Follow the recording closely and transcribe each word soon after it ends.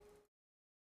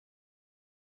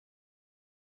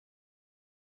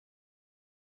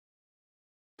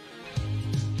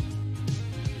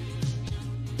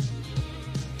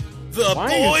The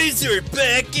boys are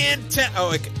back in town.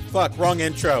 Oh, fuck, wrong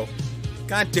intro.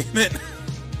 God damn it.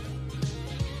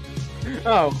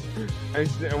 Oh,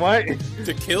 what?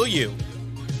 To kill you.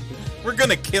 We're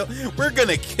gonna kill you.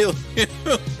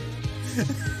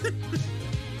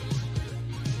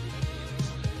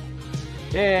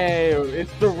 Yay,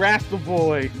 it's the Rascal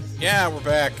Boys. Yeah, we're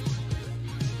back.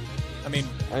 I mean,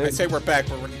 I say we're back,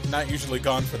 but we're not usually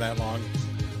gone for that long.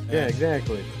 Yeah,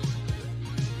 exactly.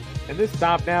 Can this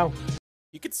stop now?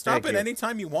 You can stop it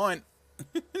anytime you want.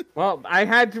 Well, I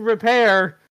had to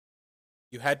repair.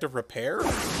 You had to repair?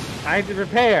 I had to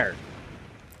repair.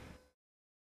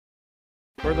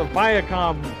 For the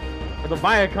Viacom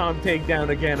takedown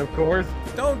again, of course.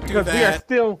 Don't do because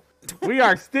that. We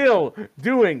are still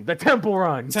doing the Temple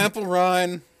Run. Temple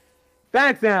Run.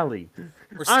 That's Allie.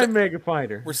 I'm Mega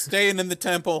Fighter. We're staying in the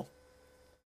temple.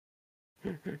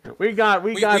 We got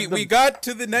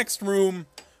to the next room.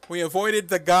 We avoided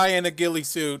the guy in a ghillie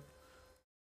suit.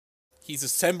 He's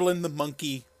assembling the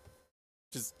monkey.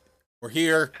 We're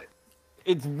here.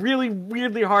 It's really,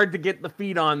 really hard to get the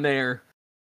feet on there.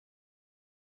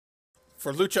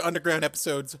 For Lucha Underground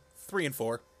episodes 3 and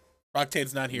 4.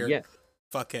 Roctane's not here. Yes.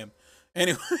 Fuck him.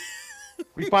 Anyway.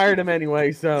 We fired him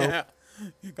anyway, so. Yeah.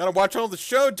 You gotta watch all the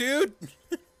show, dude.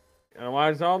 Gotta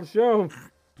watch all the show.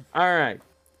 Alright.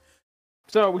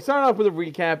 So, we start off with a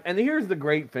recap, and here's the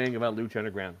great thing about Lucha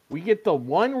Underground. We get the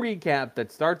one recap that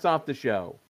starts off the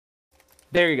show.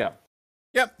 There you go.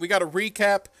 Yep, we got a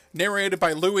recap narrated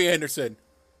by Louis Anderson.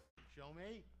 Show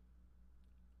me.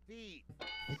 Feet.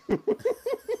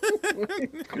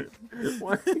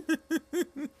 What?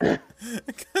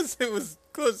 Because it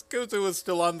was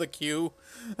still on the queue.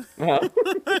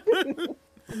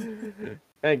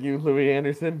 Thank you, Louis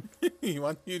Anderson. You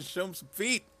want you to show him some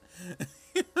feet.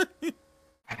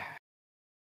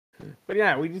 But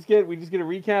yeah, we just get a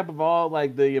recap of all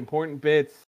like the important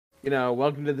bits. You know,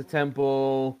 welcome to the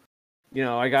temple. You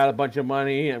know, I got a bunch of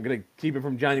money. I'm gonna keep it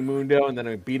from Johnny Mundo, and then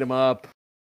I beat him up.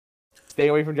 Stay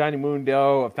away from Johnny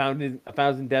Mundo. A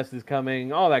thousand deaths is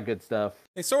coming. All that good stuff.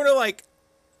 They sort of like,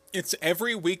 it's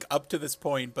every week up to this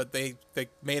point, but they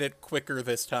made it quicker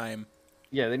this time.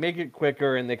 Yeah, they make it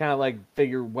quicker, and they kind of like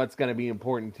figure what's gonna be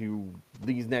important to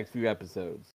these next few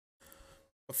episodes.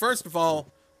 But first of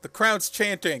all, the crowd's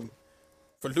chanting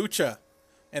for Lucha.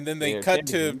 And then they cut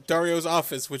to Dario's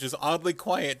office, which is oddly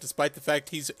quiet, despite the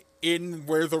fact he's in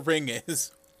where the ring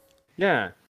is. Yeah.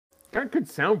 Got good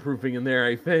soundproofing in there,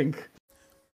 I think.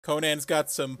 Conan's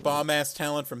got some bomb-ass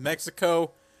talent from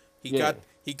Mexico. He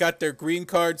got their green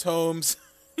cards homes.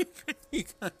 He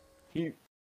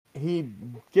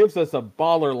gives us a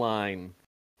baller line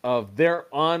of they're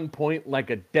on point like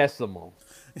a decimal.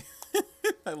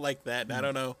 I like that. I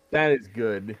don't know. That is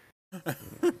good.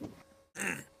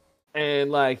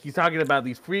 And like he's talking about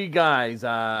these three guys,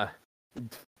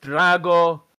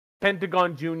 Drago,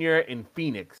 Pentagon Jr., and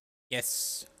Phoenix.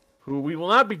 Yes. Who we will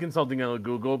not be consulting on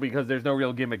Google because there's no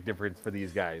real gimmick difference for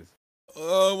these guys.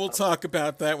 Oh, we'll talk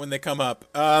about that when they come up.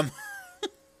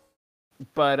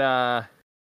 But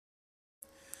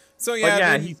so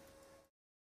yeah,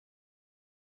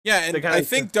 and I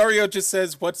think Dario just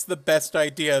says, "What's the best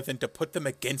idea than to put them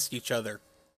against each other?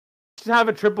 Just have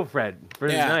a triple threat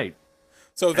for the night."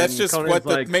 So that's just Conan's what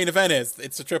the main event is.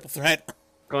 It's a triple threat.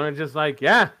 Conan's just like,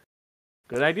 yeah,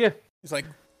 good idea. He's like,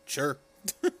 sure.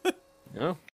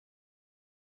 No.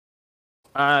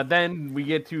 Then we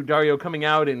get to Dario coming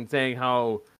out and saying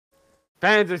how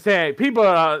fans are saying people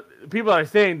are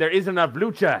saying there isn't enough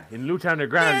lucha in Lucha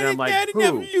Underground, and I'm like,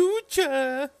 who?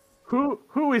 Lucha.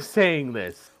 Who is saying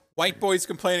this? White boys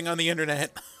complaining on the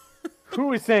internet.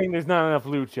 Who is saying there's not enough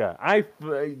lucha?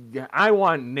 I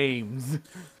want names.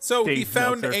 So he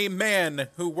found a man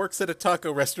who works at a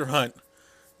taco restaurant,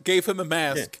 gave him a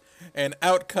mask, and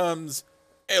out comes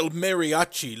El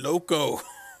Mariachi Loco.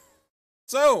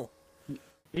 So,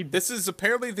 this is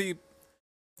apparently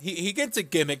he gets a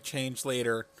gimmick change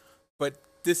later, but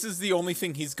this is the only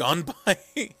thing he's gone by.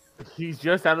 He's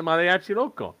just El Mariachi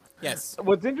Loco. Yes.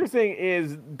 What's interesting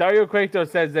is Dario Cueto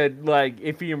says that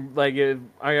if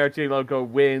Mariachi Loco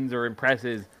wins or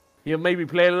impresses, he'll maybe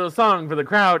play a little song for the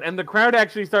crowd, and the crowd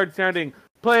actually starts sounding,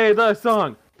 "Play the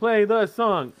song, play the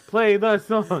song, play the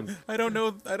song." I don't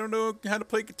know how to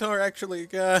play guitar actually.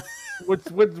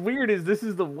 What's weird is this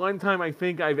is the one time I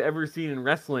think I've ever seen in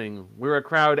wrestling where a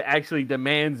crowd actually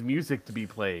demands music to be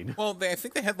played. Well, I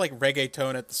think they had like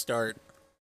reggaeton at the start.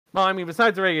 Well, I mean,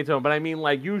 besides the reggaeton, but I mean,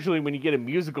 like, usually when you get a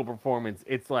musical performance,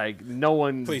 it's like no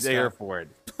one's there for it.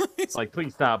 Please. Like,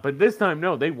 please stop. But this time,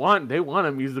 no, they want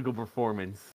a musical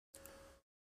performance.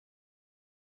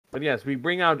 But yes, we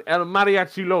bring out El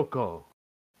Mariachi Loco.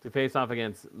 to face off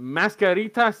against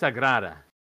Mascarita Sagrada.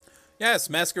 Yes,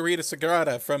 Masquerita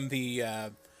Sagrada from the,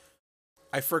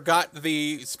 I forgot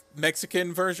the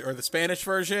Mexican version or the Spanish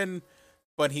version,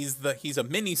 but he's a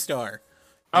mini star.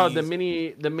 Oh, the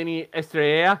mini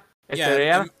Estrella?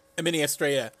 Yeah, a mini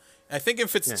Estrella. I think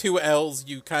if it's two L's,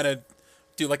 you kind of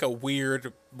do like a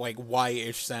weird, like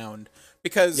Y-ish sound.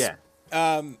 Because,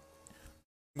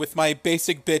 with my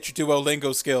basic bitch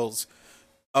Duolingo skills,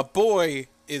 a boy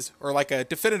is, or like a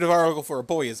definitive article for a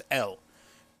boy is L.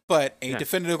 But a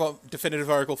definitive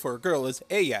article for a girl is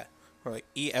ella, or like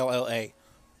ELLA.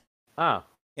 Oh.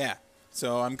 Yeah.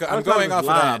 So I'm going off of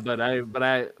that. But I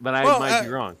might be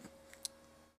wrong.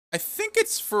 I think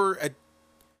it's for a.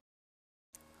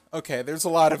 Okay, there's a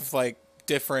lot of like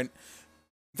different.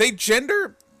 They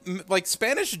gender, like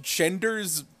Spanish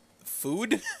genders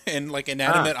food and like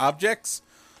inanimate objects.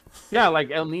 Yeah,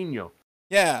 like El Nino.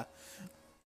 Yeah.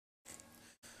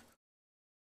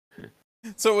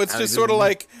 So it's just sort of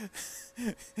like,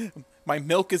 my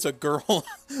milk is a girl.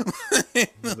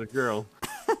 It's a girl.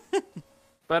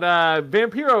 But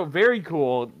Vampiro, very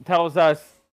cool, tells us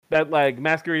that like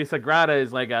Masquerita Sagrada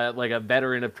is like a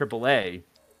veteran of AAA.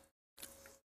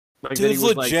 Like, dude's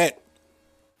legit.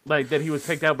 Like that he was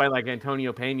picked out by like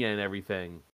Antonio Pena and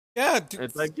everything. Yeah,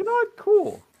 it's like, you know what,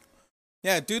 cool.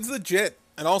 Yeah, dude's legit,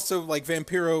 and also like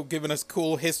Vampiro giving us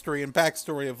cool history and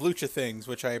backstory of lucha things,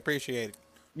 which I appreciate.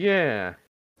 Yeah,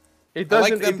 it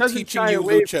doesn't. It doesn't teaching you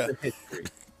lucha.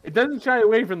 It doesn't shy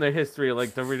away from the history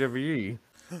like WWE.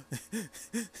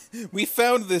 We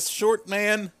found this short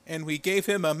man, and we gave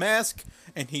him a mask,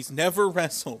 and he's never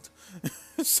wrestled.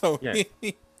 So, yeah.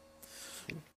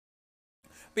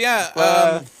 But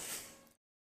yeah,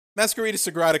 Masquerita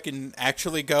Sagrada can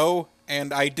actually go,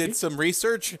 and I did some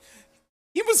research.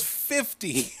 He was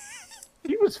 50.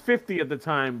 He was 50 at the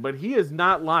time, but he has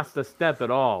not lost a step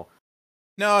at all.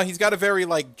 No, he's got a very,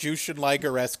 like, Jushin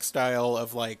Liger-esque style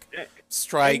of, like,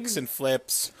 strikes and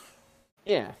flips.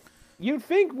 Yeah. You'd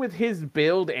think with his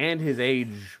build and his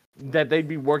age that they'd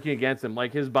be working against him.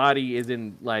 Like, his body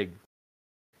isn't, like...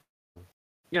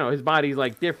 You know, his body's,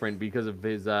 like, different because of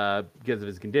his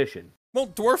condition. Well,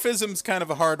 dwarfism's kind of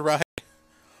a hard ride.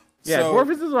 Yeah,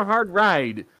 dwarfism's a hard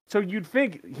ride. So you'd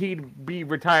think he'd be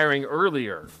retiring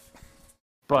earlier.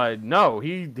 But no,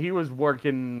 he was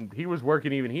working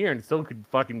even here and still could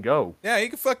fucking go. Yeah, he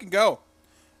could fucking go.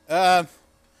 Lucha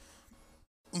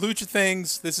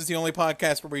Things, this is the only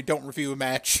podcast where we don't review a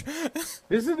match.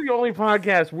 This is the only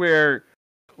podcast where,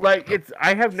 like,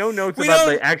 I have no notes about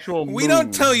the actual move. We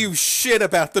don't tell you shit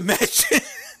about the match.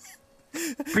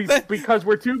 Because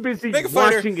we're too busy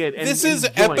watching it and this is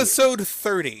episode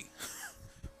 30.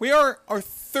 We are our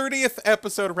 30th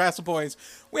episode of Wrestle Boys.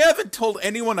 We haven't told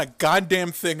anyone a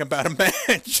goddamn thing about a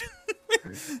match.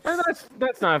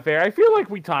 That's not fair. I feel like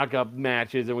we talk up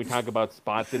matches and we talk about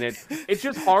spots in it. It's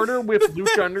just harder with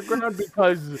Lucha Underground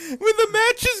because... when the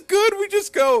match is good, we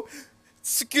just go,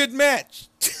 it's a good match.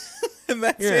 And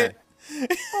that's it.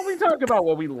 Well, we talk about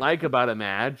what we like about a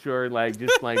match, or like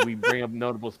just like we bring up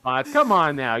notable spots. Come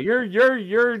on now, you're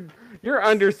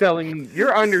underselling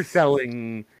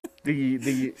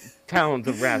the talents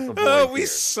of Wrestle Boys. Oh, we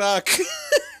suck.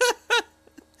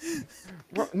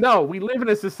 No, we live in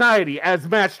a society, as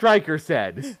Matt Stryker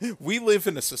said. We live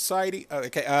in a society.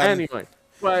 Okay. Anyway,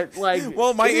 but like,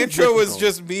 well, my intro was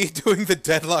just me doing the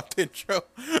Deadlocked intro.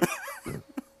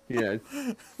 Yes.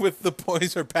 With The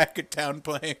Boys Are Back in Town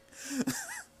playing.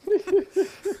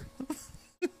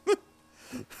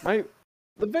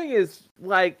 The thing is,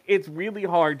 like, it's really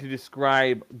hard to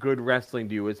describe good wrestling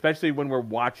to you, especially when we're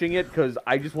watching it, because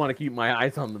I just want to keep my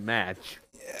eyes on the match.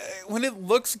 When it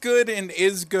looks good and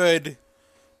is good,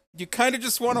 you kind of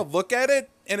just want to look at it,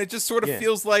 and it just sort of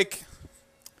feels like...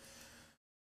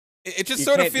 It just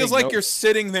sort of feels like you're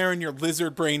sitting there and your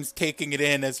lizard brain's taking it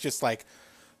in as just like...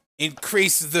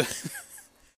 Increase the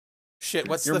shit.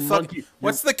 What's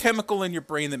the chemical in your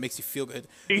brain that makes you feel good?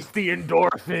 Release the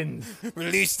endorphins.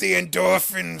 Release the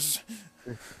endorphins.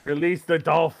 Release the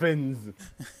dolphins.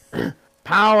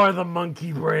 Power the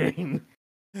monkey brain.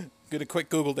 Gonna quick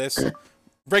Google this.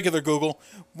 Regular Google.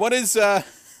 What's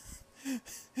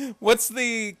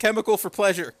the chemical for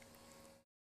pleasure?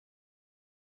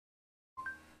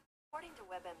 According to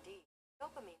WebMD,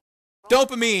 dopamine.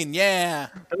 Dopamine, yeah.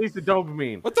 At least the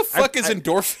dopamine. What the fuck is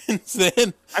endorphins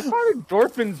then? I thought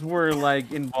endorphins were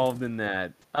like involved in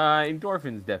that.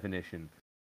 Endorphins definition.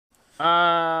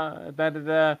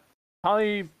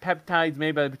 Polypeptides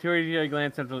made by the pituitary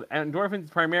gland central.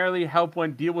 Endorphins primarily help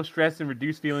one deal with stress and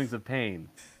reduce feelings of pain.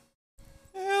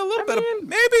 A little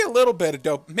maybe a little bit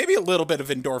of maybe a little bit of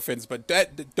endorphins, but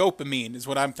dopamine is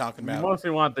what I'm talking You about. mostly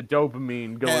want the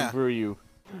dopamine going through you.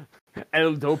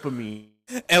 El dopamine.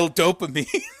 El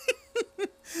dopamine.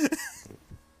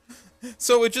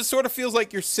 So it just sort of feels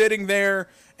like you're sitting there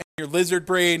and your lizard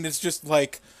brain is just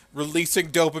like releasing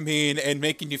dopamine and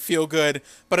making you feel good,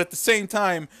 but at the same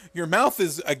time, your mouth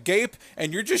is agape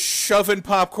and you're just shoving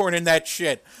popcorn in that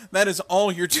shit. That is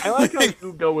all you're doing. I like how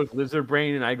you go with lizard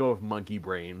brain and I go with monkey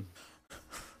brain.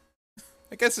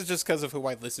 I guess it's just because of who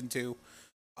I listen to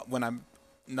when I'm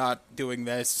not doing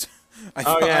this.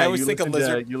 I always think of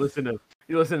lizard. You listen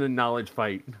to Knowledge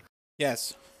Fight.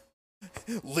 Yes.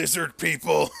 Lizard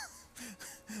people.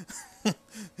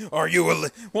 Are you a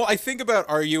well? I think about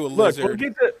are you a lizard?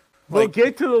 Look, we'll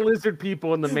get to the lizard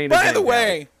people in the main event. By the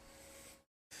way,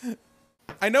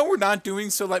 I know we're not doing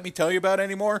So Let Me Tell You About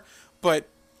anymore, but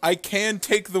I can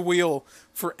take the wheel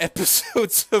for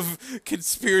episodes of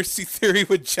Conspiracy Theory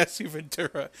with Jesse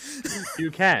Ventura.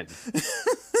 You can.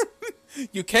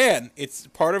 You can. It's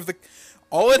part of the...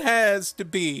 All it has to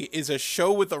be is a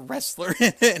show with a wrestler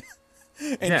in it.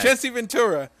 And Jesse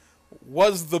Ventura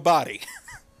was the body.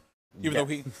 Even though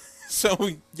he... So,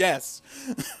 yes.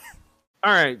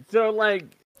 All right, so, like,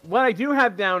 what I do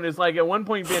have down is, like, at one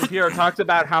point Vampiro talks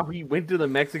about how he went to the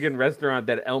Mexican restaurant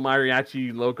that El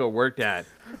Mariachi Loco worked at.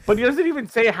 But he doesn't even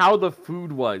say how the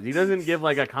food was. He doesn't give,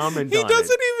 like, a comment on it. He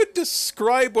doesn't even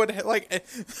describe what, like...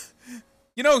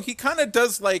 You know, he kind of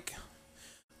does, like...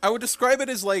 I would describe it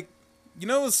as, like... You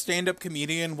know, a stand-up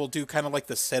comedian will do kind of like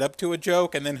the setup to a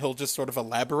joke, and then he'll just sort of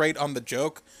elaborate on the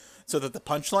joke so that the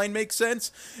punchline makes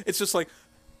sense. It's just like,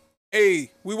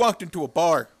 hey, we walked into a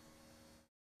bar.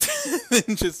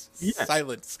 And just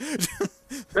silence.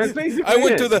 That's basically I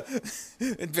went to the...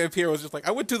 And Vampiro was just like,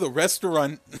 I went to the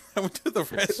restaurant. I went to the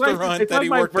restaurant that he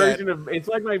worked at. It's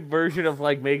like my version of,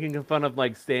 like, making fun of,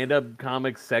 like, stand-up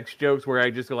comic sex jokes where I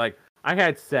just go, like, I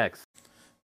had sex.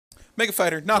 Mega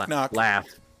Fighter, knock knock. Laugh.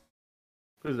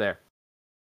 Who's there?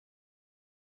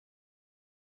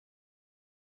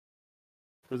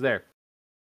 Who's there?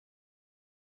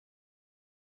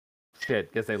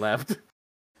 Shit, guess they left.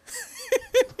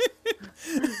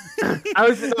 I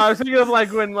was thinking of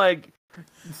like when like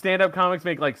stand-up comics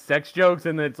make like sex jokes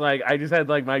and it's like I just had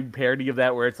like my parody of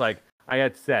that where it's like I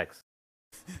had sex.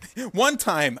 One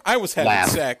time I was having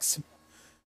sex.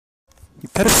 You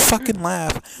better fucking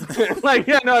laugh. Like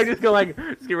yeah, no, I just go like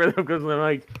just get rid of them because I'm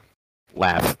like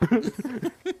laugh.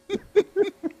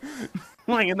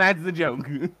 Like and that's the joke.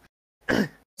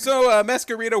 So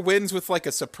Masquerita wins with like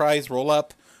a surprise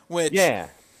roll-up, which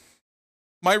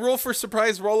my rule for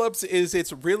surprise roll-ups is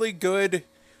it's really good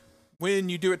when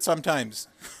you do it sometimes.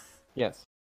 Yes.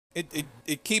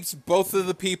 It keeps both of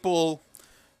the people...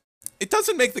 It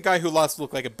doesn't make the guy who lost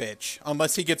look like a bitch,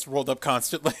 unless he gets rolled up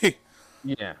constantly.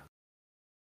 Yeah.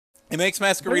 It makes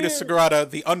Masquerita Sagrada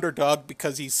the underdog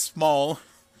because he's small.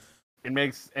 It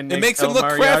makes him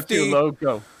look crafty.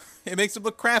 Loco. It makes him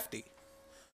look crafty.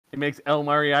 It makes El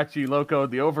Mariachi Loco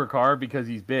the overcar because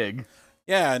he's big.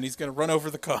 Yeah, and he's gonna run over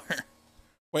the car.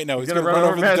 Wait, no, he's gonna run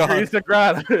over the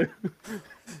dog.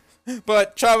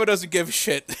 But Chavo doesn't give a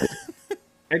shit.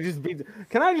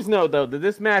 Can I just note though that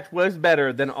this match was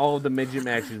better than all of the midget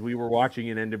matches we were watching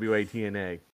in NWA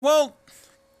TNA? Well,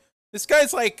 this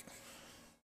guy's like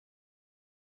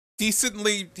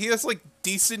decently. He has like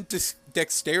decent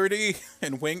dexterity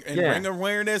and ring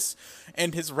awareness,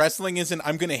 and his wrestling isn't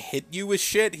 "I'm gonna hit you with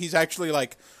shit." He's actually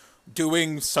like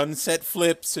doing sunset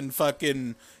flips and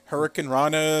fucking Hurricane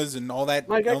Ranas and all that.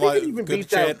 Like I think it even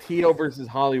beats out Tio versus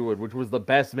Hollywood, which was the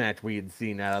best match we had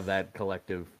seen out of that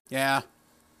collective. Yeah.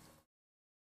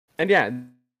 And yeah,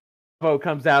 Bo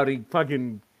comes out, he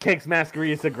fucking kicks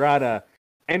Masquerita Sagrada,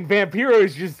 and Vampiro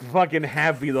is just fucking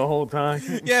happy the whole time.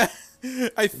 Yeah,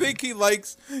 I think he's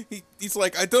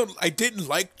like, I didn't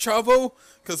like Chavo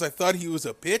because I thought he was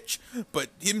a bitch, but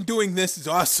him doing this is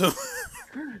awesome.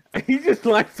 He just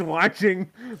likes watching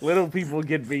little people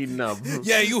get beaten up.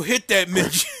 Yeah, you hit that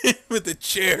midget with a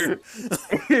chair.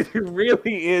 It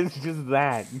really is just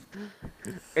that.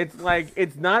 It's like,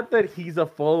 it's not that he's a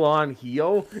full-on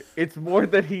heel. It's more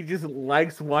that he just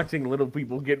likes watching little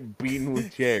people get beaten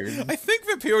with chairs. I think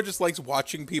Vampiro just likes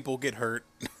watching people get hurt.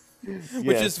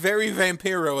 Which is very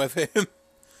Vampiro of him.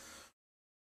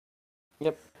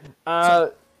 Yep.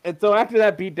 And so after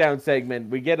that beatdown segment,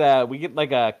 we get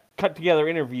like a cut together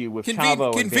interview with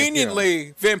Chavo.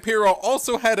 Conveniently, Vampiro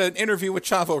also had an interview with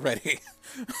Chavo ready.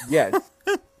 Yes.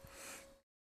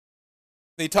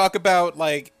 They talk about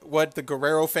like what the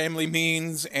Guerrero family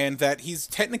means and that he's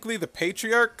technically the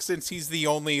patriarch since he's the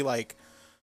only like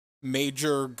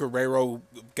major Guerrero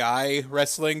guy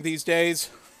wrestling these days.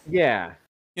 Yeah.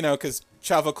 You know, because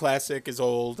Chavo Classic is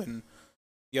old and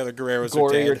the other Guerreros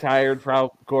Gory are dead. retired.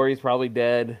 Gory's probably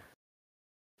dead.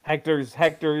 Hector's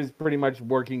pretty much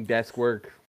working desk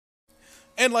work.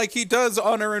 And, like, he does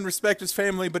honor and respect his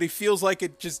family, but he feels like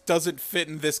it just doesn't fit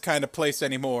in this kind of place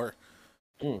anymore.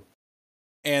 Mm.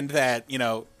 And that, you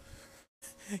know,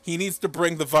 he needs to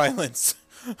bring the violence.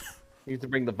 He needs to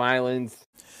bring the violence.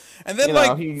 And then, You know,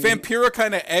 like, Vampiro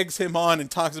kind of eggs him on and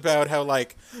talks about how,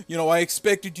 like, you know, I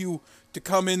expected you to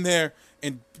come in there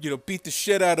and, you know, beat the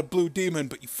shit out of Blue Demon,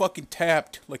 but you fucking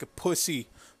tapped like a pussy.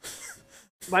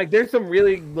 Like, there's some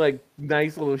really, like,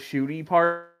 nice little shooty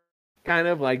part, kind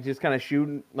of, like, just kind of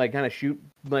shoot, like,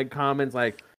 comments,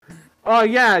 like, oh,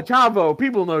 yeah, Chavo,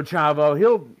 people know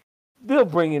Chavo, they'll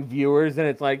bring in viewers, and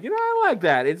it's like, you know, I like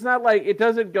that. It's not like, it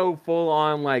doesn't go full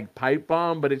on, like, pipe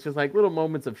bomb, but it's just, like, little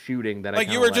moments of shooting that like,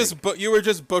 I you were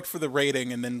just booked for the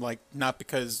rating, and then, like, not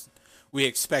because we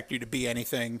expect you to be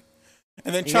anything.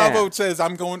 And then Chavo says,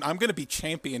 I'm gonna be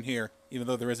champion here, even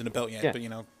though there isn't a belt yet, but, you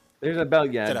know. There's a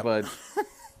belt yet, but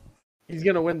he's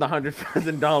gonna win the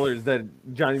 $100,000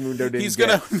 that Johnny Mundo didn't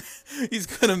get. He's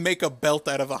gonna make a belt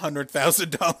out of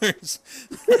 $100,000.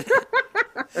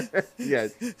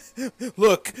 Yes.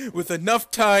 Look, with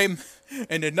enough time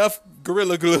and enough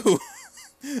Gorilla Glue,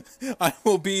 I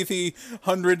will be the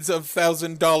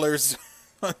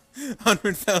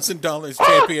 $100,000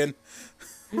 champion.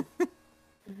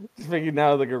 Thinking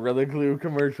now of the Gorilla Glue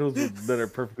commercials that are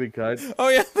perfectly cut. Oh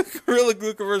yeah, the Gorilla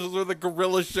Glue commercials where the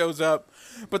gorilla shows up,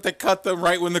 but they cut them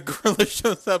right when the gorilla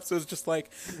shows up, so it's just like,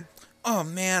 oh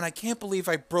man, I can't believe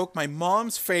I broke my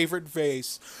mom's favorite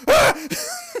vase.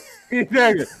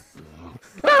 Exactly.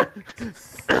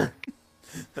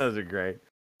 Those are great.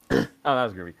 Oh, that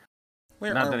was groovy.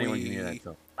 Where Not are that anyone we? can hear that.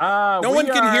 So. No one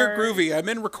can hear groovy. I'm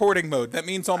in recording mode. That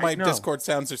means all my know. Discord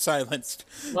sounds are silenced.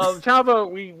 Well,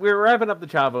 Chavo, we're wrapping up the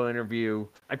Chavo interview.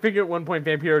 I figure at one point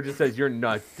Vampiro just says, "You're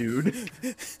nuts, dude."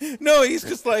 No, he's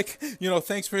just like, you know,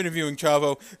 thanks for interviewing,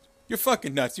 Chavo. You're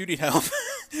fucking nuts. You need help.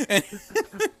 And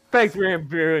Thanks for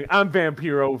interviewing. I'm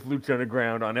Vampiro with Lucha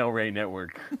Underground on El Rey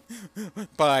Network.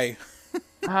 bye.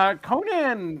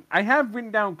 Conan, I have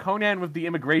written down Conan with the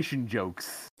immigration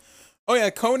jokes. Oh yeah,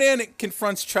 Conan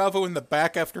confronts Chavo in the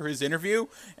back after his interview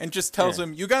and just tells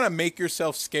him, "You gotta make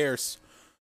yourself scarce,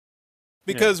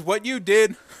 because what you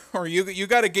did, or you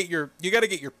gotta get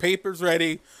your papers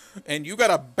ready, and you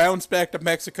gotta bounce back to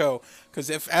Mexico. Because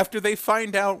if after they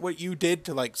find out what you did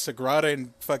to like Sagrada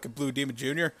and fucking Blue Demon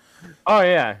Jr., oh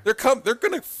yeah, they're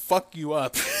gonna fuck you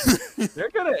up.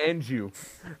 They're gonna end you."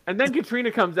 And then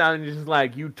Katrina comes out and is just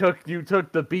like, "You took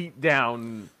the beat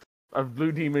down of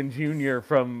Blue Demon Jr.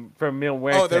 from Mil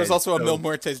Muertes." Oh, there was also a Mil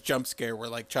Muertes jump scare where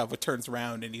like Chavo turns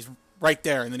around and he's right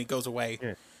there, and then he goes away.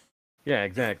 Yeah,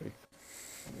 exactly.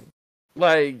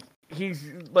 Like she's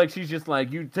just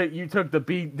like, you took the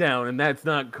beat down, and that's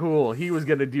not cool. He was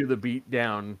gonna do the beat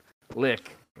down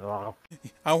lick. Oh.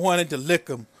 I wanted to lick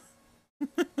him.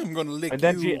 I'm gonna lick And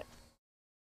then you.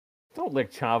 Don't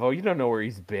lick Chavo. You don't know where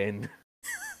he's been.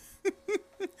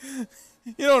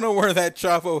 You don't know where that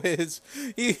Chavo is.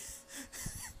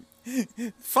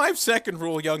 5-second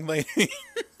rule, young lady.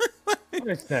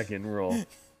 5-second rule.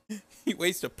 He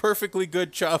wastes a perfectly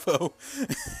good Chavo.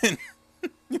 And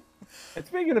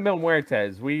speaking of Mil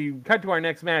Muertes, we cut to our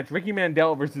next match: Ricky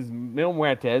Mandel versus Mil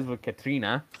Muertes with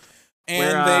Katrina.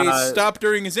 And they stop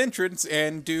during his entrance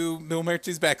and do Mil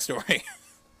Muertes' backstory.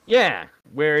 Yeah,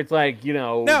 where it's like, you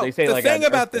know, now, they say the like thing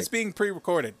about this being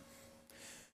pre-recorded,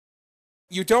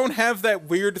 you don't have that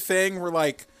weird thing where,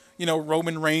 like, you know,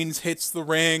 Roman Reigns hits the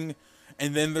ring,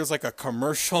 and then there's like a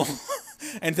commercial,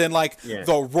 and then like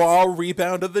the Raw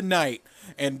rebound of the night,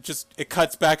 and just it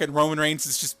cuts back and Roman Reigns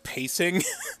is just pacing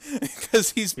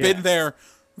because he's been there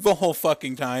the whole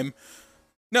fucking time.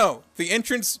 No, the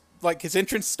entrance, like his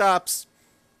entrance stops,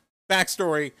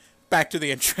 backstory, back to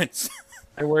the entrance.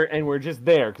 And we're just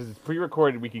there because it's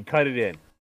pre-recorded. We can cut it in.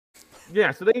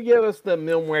 Yeah, so they give us the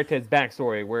Mil Muertes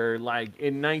backstory, where like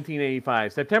in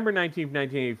 1985, September 19th,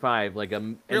 1985, like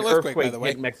an earthquake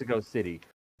hit Mexico City.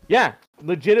 Yeah,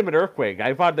 legitimate earthquake.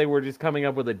 I thought they were just coming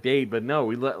up with a date, but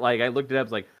no. I looked it up.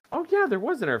 It's like, oh yeah, there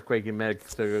was an earthquake in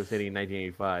Mexico City in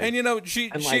 1985. And you know, she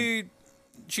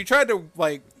tried to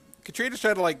like Katrina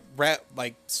tried to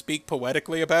like speak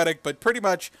poetically about it, but pretty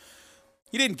much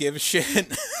he didn't give a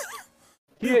shit.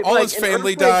 All his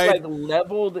family died. Like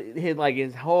leveled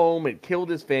his home. It killed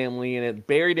his family, and it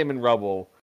buried him in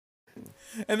rubble.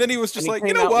 And then he was just like,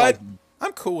 you know what?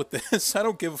 I'm cool with this. I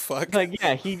don't give a fuck. Like,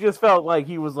 yeah, he just felt like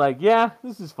he was like, yeah,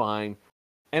 this is fine.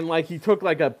 And like he took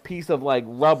like a piece of like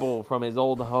rubble from his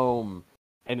old home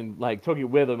and like took it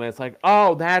with him, and it's like,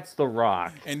 oh, that's The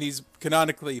Rock. And he's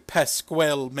canonically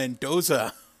Pascual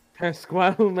Mendoza.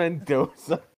 Pascual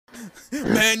Mendoza.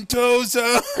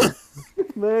 Mendoza!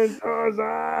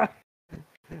 Mendoza!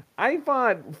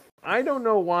 I don't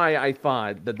know why I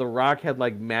thought that The Rock had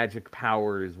like magic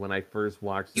powers when I first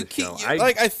watched the show.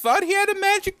 I thought he had a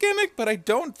magic gimmick, but I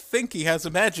don't think he has a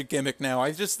magic gimmick now.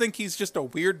 I just think he's just a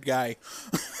weird guy.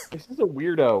 He's just a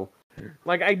weirdo.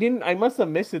 Like I must have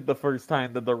missed it the first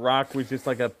time that The Rock was just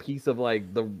like a piece of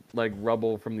like the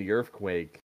rubble from the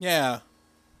earthquake. Yeah.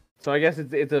 So I guess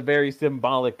it's a very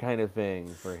symbolic kind of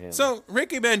thing for him. So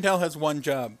Ricky Mandel has one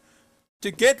job: to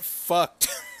get fucked.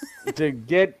 To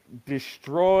get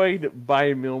destroyed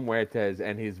by Mil Muertes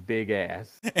and his big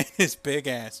ass. And his big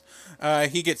ass.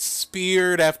 He gets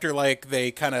speared after like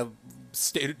they kind of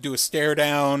do a stare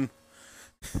down.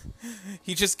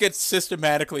 He just gets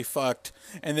systematically fucked,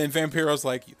 and then Vampiro's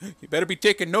like, "You better be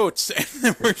taking notes."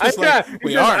 And we're just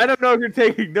 "We are." I don't know if you're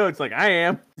taking notes. Like I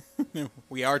am.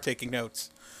 We are taking notes.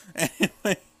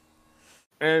 Anyway.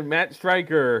 And Matt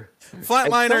Stryker.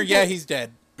 Flatliner, yeah, he's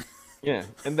dead. Yeah,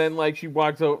 and then like she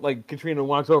walks over, like Katrina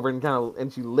walks over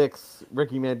and she licks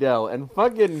Ricky Mandel, and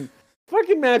fucking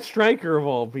Matt Stryker of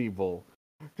all people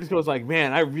just goes like,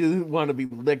 "Man, I really want to be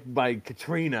licked by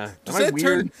Katrina." Does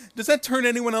that turn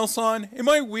anyone else on? Am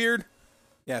I weird?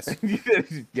 Yes.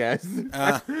 Yes.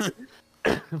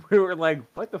 We were like,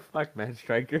 "What the fuck, Matt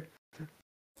Stryker?"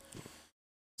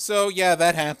 So yeah,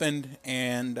 that happened,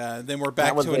 and then we're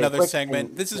back to another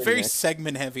segment. This is very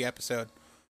segment heavy episode.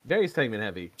 Very segment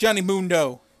heavy. Johnny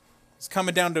Mundo is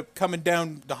coming down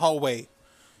the hallway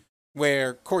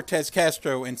where Cortez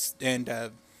Castro and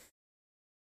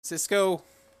Cisco, right?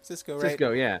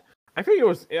 Cisco, yeah. I think it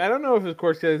was. I don't know if it was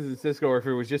Cortez and Cisco or if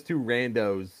it was just two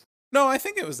randos. No, I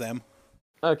think it was them.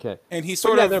 Okay. And he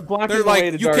they're blocking the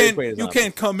way to Dario Cueto's you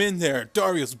can't come in there.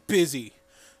 Dario's busy.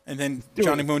 And then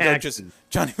Johnny Mundo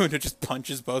just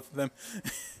punches both of them.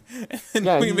 And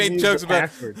we made jokes about,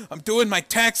 "I'm doing my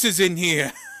taxes in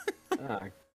here."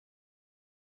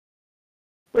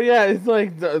 But yeah, it's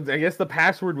like I guess the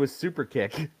password was super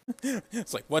kick.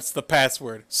 It's like, what's the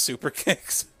password? Super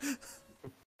kicks.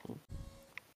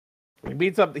 He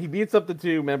beats up the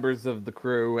two members of the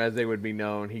crew as they would be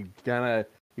known. He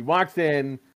walks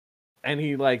in and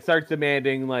he like starts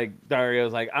demanding, like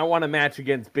Dario's like, "I want a match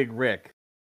against Big Rick."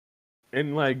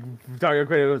 And like Dario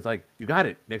Cueto was like, "You got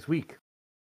it next week."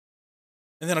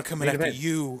 And then I'm coming after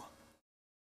you.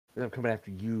 And I'm coming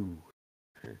after you.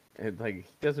 And like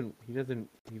he doesn't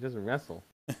wrestle.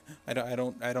 I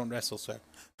don't wrestle, sir.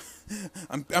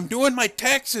 I'm doing my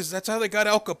taxes. That's how they got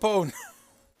Al Capone.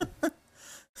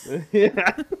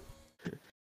 Yeah.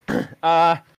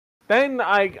 Then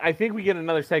I think we get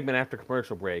another segment after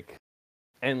commercial break.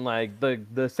 And like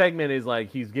the segment is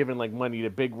like he's giving like money to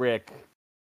Big Rick.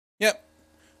 Yep.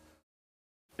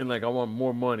 And like, "I want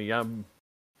more money. I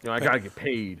gotta get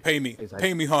paid. Pay me. Like,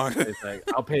 pay me hard." It's like,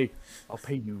 I'll pay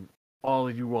you all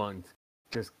you want.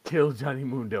 Just kill Johnny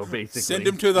Mundo, basically. Send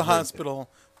him to the hospital.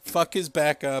 Fuck his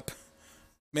back up.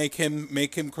 Make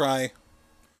him cry.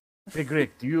 Big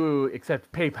Rick, do you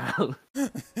accept PayPal?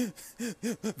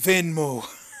 Venmo.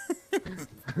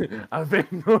 I'll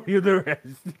Venmo you the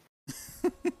rest.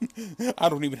 I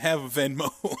don't even have a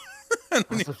Venmo.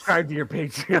 I'll subscribe to your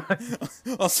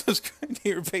Patreon. I'll subscribe to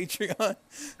your Patreon.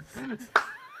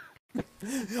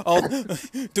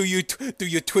 Do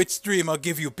your Twitch stream. I'll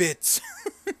give you bits.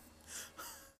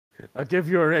 I'll give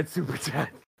you a red super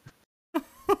chat.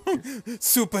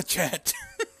 Super chat.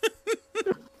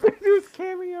 Produce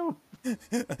cameo.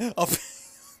 I'll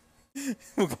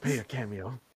pay a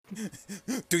cameo.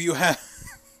 Do you have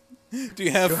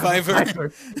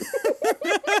Fiverr?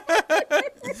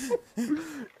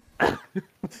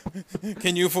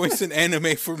 Can you voice an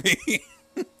anime for me?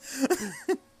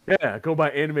 Yeah, go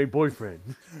by Anime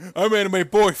Boyfriend. I'm Anime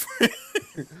Boyfriend.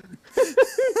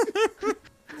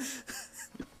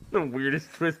 The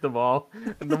weirdest twist of all,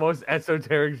 and the most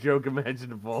esoteric joke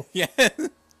imaginable. Yeah.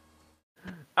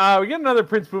 We get another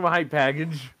Prince Puma hype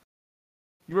package.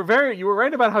 You were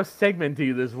right about how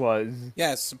segmenty this was.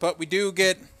 Yes, but we do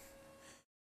get.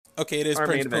 Okay, it is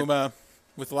Prince Puma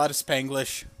with a lot of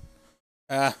Spanglish.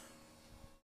 Main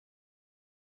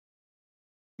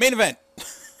event.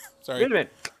 Sorry. Main event.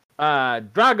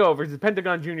 Drago versus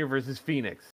Pentagon Jr. versus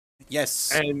Phoenix.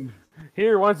 Yes. And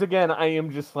here, once again, I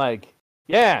am just like,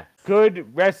 yeah,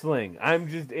 good wrestling. I'm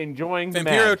just enjoying the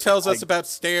match. Vampiro tells us about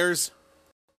stairs.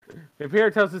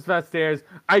 Vampiro tells us about stairs.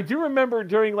 I do remember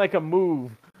during like a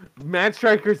move, Matt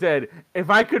Stryker said, "If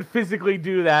I could physically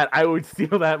do that, I would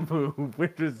steal that move,"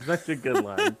 which was such a good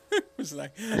line. It was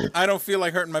like, I don't feel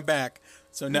like hurting my back.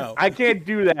 So no. I can't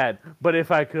do that, but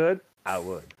if I could, I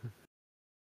would.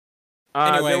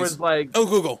 Anyways, there was like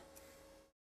Google.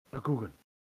 Google.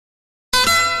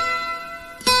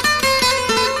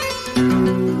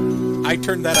 I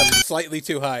turned that up slightly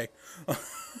too high.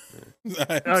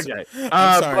 Okay.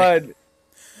 I'm sorry. But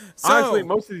So, honestly,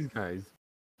 most of these guys.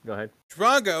 Go ahead.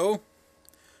 Drago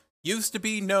used to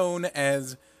be known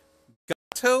as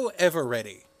Gato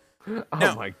Everready. Oh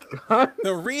Now, my god.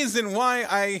 The reason why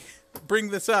I bring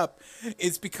this up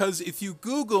is because if you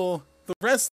Google the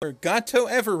wrestler Gato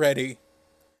Everready,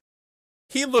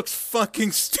 he looks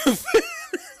fucking stupid.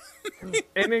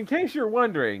 And in case you're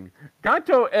wondering,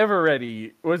 Gato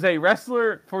Everready was a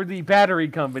wrestler for the battery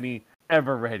company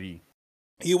Everready.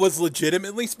 He was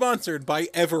legitimately sponsored by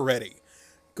Everready.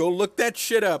 Go look that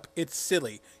shit up. It's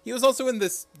silly. He was also in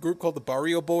this group called the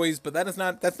Barrio Boys, but that's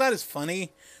not as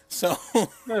funny. So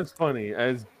That's funny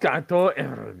as Gato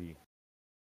Everready.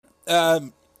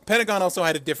 Pentagon also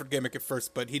had a different gimmick at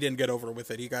first, but he didn't get over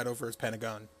with it. He got over as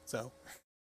Pentagon. So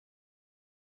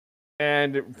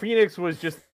And Phoenix was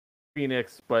just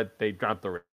Phoenix, but they dropped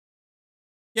the.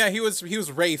 yeah, he was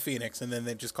Ray Phoenix, and then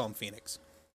they just call him Phoenix.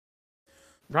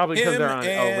 Probably because they're on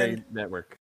El Rey and-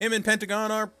 Network. Him and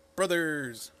Pentagon are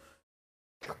brothers.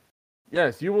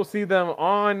 Yes, you will see them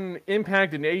on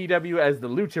Impact and AEW as the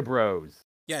Lucha Bros.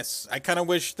 Yes, I kind of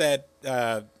wish that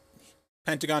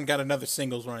Pentagon got another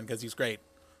singles run because he's great.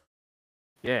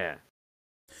 Yeah.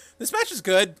 This match is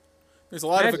good. There's a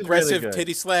lot of Match is aggressive really good.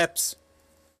 titty slaps.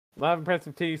 A lot of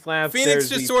impressive titty slaps. Phoenix There's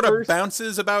just the sort of first-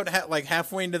 bounces about like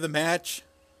halfway into the match.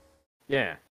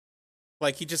 Yeah.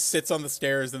 Like he just sits on the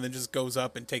stairs and then just goes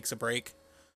up and takes a break.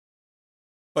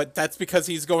 But that's because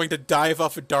he's going to dive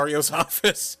off of Dario's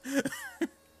office.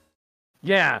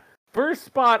 Yeah. First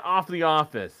spot off the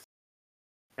office,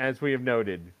 as we have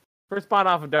noted. First spot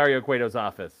off of Dario Cueto's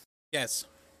office. Yes.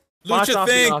 Spots Lucha off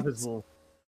the office things.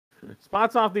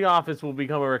 Spots off the office will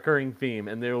become a recurring theme,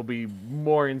 and they will be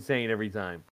more insane every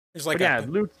time. There's like But yeah,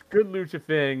 good lucha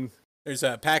things. there's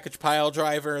a package pile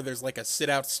driver. There's like a sit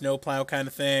out snowplow kind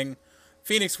of thing.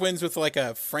 Phoenix wins with like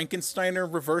a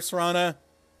Frankensteiner reverse Rana.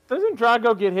 Doesn't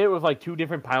Drago get hit with like 2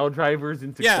 different pile drivers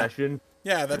in succession?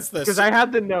 Yeah, that's the Because I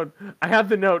have the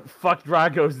note. Fuck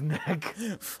Drago's neck.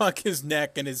 fuck his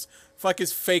neck and fuck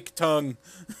his fake tongue.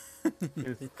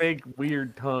 His fake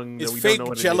weird tongue. His that we fake don't know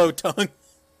what it jello tongue.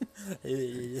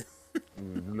 is.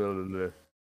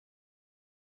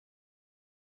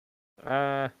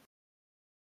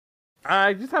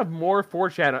 I just have more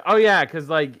foreshadowing. Oh yeah, because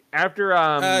like after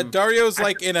Dario's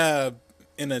like in a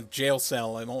jail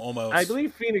cell almost. I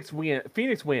believe Phoenix wins.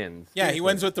 Yeah, Phoenix he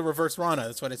wins with the reverse Rana.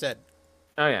 That's what I said.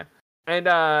 Oh yeah. And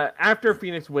after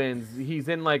Phoenix wins, he's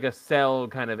in like a cell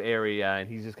kind of area, and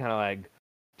he's just kind of like,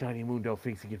 Johnny Mundo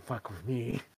thinks he can fuck with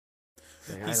me.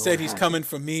 Like, He said he's coming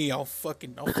for me. I'll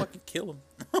fucking kill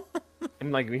him.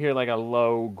 And like we hear like a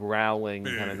low growling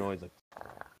kind of noise, like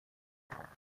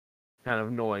kind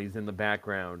of noise in the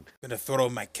background. Gonna throw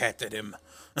my cat at him.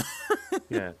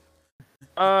 Yeah.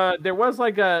 There was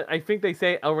like I think they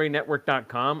say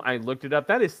elreynetwork.com. I looked it up.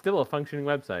 That is still a functioning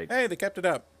website. Hey, they kept it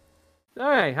up. All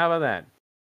right, how about that?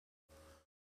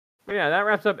 But yeah, that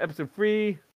wraps up episode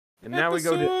 3. And now we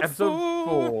go to episode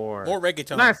 4. More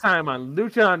reggaeton. Last time on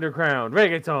Lucha Underground,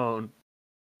 reggaeton.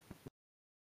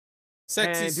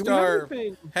 Sexy And do we have Star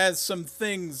anything- has some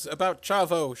things about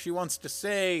Chavo she wants to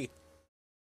say.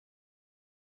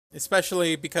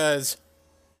 Especially because,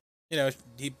 you know,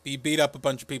 he beat up a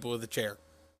bunch of people with a chair.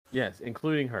 Yes,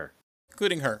 including her.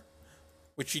 Including her.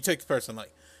 Which she takes personally.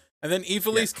 And then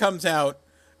Evilise comes out,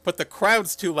 but the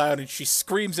crowd's too loud and she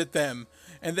screams at them.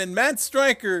 And then Matt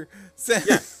Stryker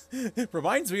says,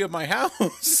 reminds me of my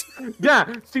house.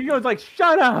 Yeah, she goes like,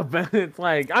 "Shut up!" And it's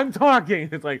like, "I'm talking."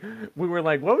 It's like we were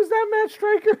like, "What was that, Matt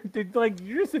Stryker?" Did like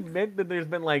you just admit that there's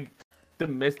been like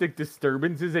domestic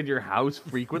disturbances at your house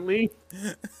frequently?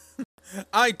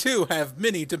 I too have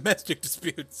many domestic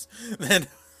disputes. Then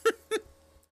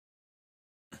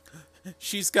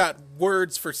she's got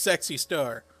words for Sexy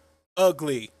Star.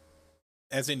 Ugly.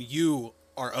 As in you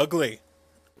are ugly.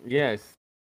 Yes,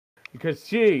 because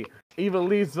she,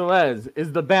 Evilise Velez,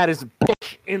 is the baddest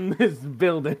bitch in this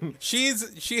building. She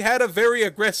had a very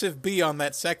aggressive B on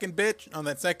that second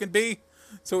B.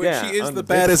 So Yeah, she is on the the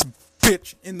baddest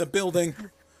bitch in the building.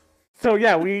 So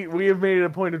yeah, we have made it a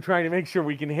point of trying to make sure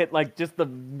we can hit like just the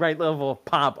right level of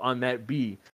pop on that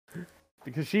B.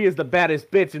 Because she is the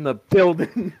baddest bitch in the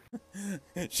building.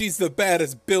 She's the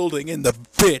baddest building in the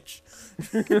bitch.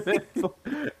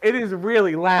 It is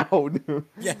really loud.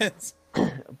 Yes.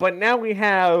 But now we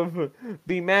have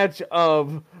the match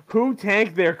of who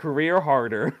tanked their career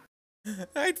harder.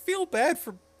 I'd feel bad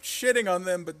for shitting on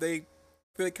them, but they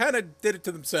kind of did it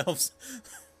to themselves.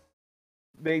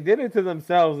 They did it to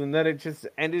themselves, and then it just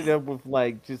ended up with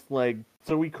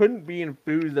so we couldn't be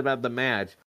enthused about the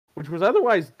match, which was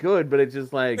otherwise good, but it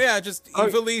just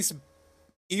Ivelisse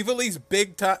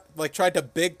big time, tried to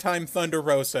big time Thunder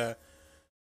Rosa,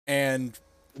 and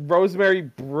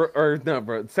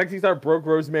Sexy Star broke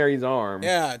Rosemary's arm.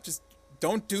 Yeah, just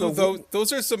don't do those.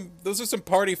 Those are some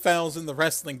party fouls in the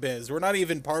wrestling biz. We're not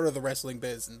even part of the wrestling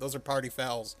biz, and those are party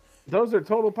fouls. Those are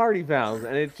total party fouls,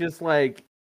 and it's just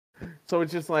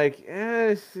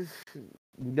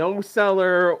no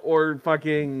seller or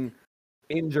fucking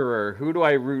injurer. Who do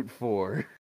I root for?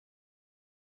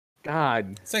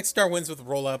 God. Sexy Star wins with a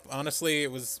roll up. Honestly,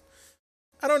 it was.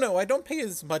 I don't know. I don't pay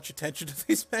as much attention to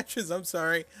these matches. I'm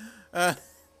sorry. I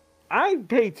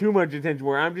pay too much attention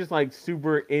where I'm just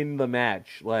super in the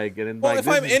match. If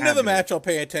I'm into the match, I'll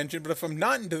pay attention. But if I'm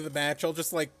not into the match, I'll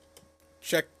just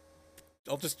check.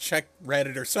 I'll just check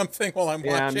Reddit or something while I'm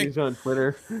watching. Yeah, I'm just on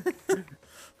Twitter.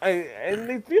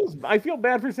 I feel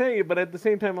bad for saying it, but at the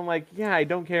same time, I'm I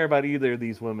don't care about either of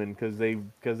these women because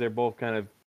they're both kind of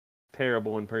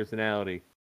terrible in personality.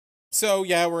 So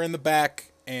yeah, we're in the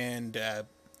back, and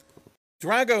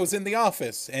Drago's in the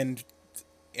office, and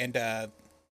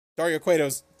Dario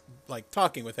Cueto's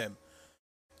talking with him.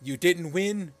 You didn't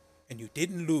win, and you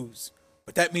didn't lose,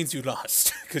 but that means you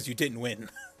lost because you didn't win.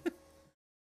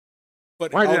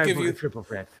 But I'll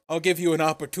give you an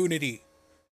opportunity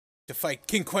to fight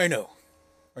King Cuerno,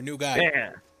 our new guy.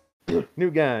 Yeah,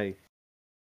 new guy.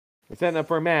 We're setting up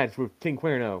for a match with King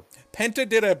Cuerno. Penta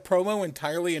did a promo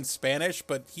entirely in Spanish,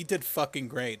 but he did fucking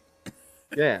great.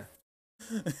 Yeah.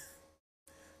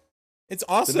 It's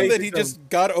awesome that he just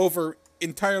got over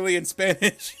entirely in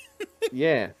Spanish.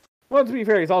 Yeah. Well, to be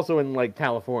fair, he's also in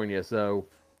California, so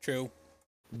true.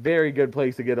 Very good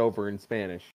place to get over in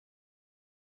Spanish.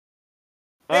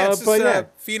 Yeah,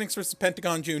 Phoenix versus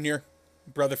Pentagon Jr.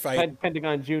 Brother fight.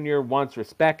 Pentagon Jr. wants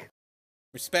respect.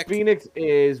 Respect. Phoenix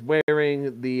is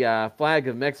wearing the flag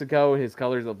of Mexico. His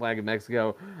colors of the flag of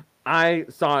Mexico. I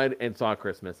saw it and saw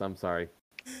Christmas. I'm sorry.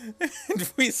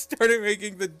 And we started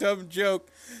making the dumb joke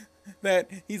that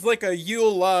he's like a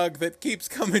Yule log that keeps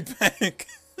coming back.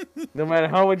 No matter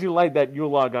how much you light that Yule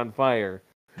log on fire,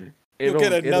 you'll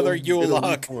get another Yule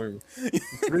log.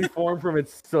 Reform from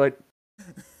its soot.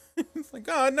 It's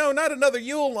oh no, not another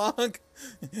Yule log.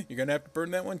 You're gonna have to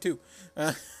burn that one too.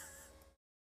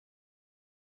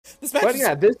 This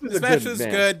match was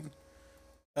good.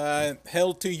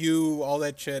 Hell to you, all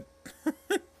that shit.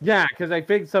 Yeah, because I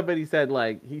think somebody said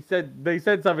they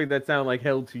said something that sounded like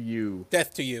hell to you.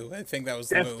 Death to you. I think that was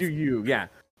the move. Death to you, yeah.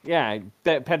 Yeah,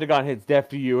 that Pentagon hits death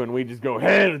to you, and we just go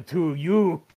hell to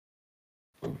you.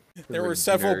 There were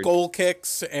several goal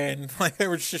kicks, and they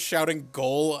were just shouting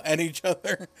goal at each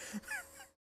other.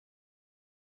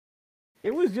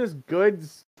 It was just good,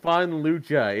 fun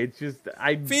lucha. It's just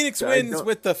Phoenix wins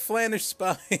with the Flanish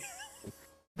Spy.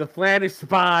 The Flanish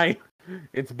Spy,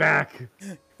 it's back.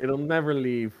 It'll never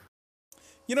leave.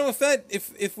 You know,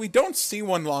 if we don't see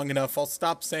one long enough, I'll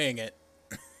stop saying it.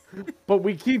 But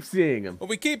we keep seeing them. But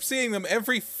we keep seeing them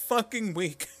every fucking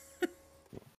week.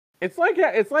 It's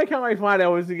like how I thought I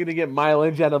was gonna get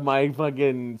mileage out of my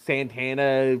fucking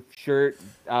Santana shirt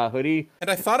hoodie, and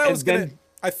I thought I was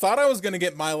gonna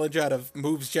get mileage out of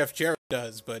moves Jeff Jarrett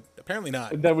does, but apparently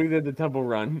not. And then we did the Temple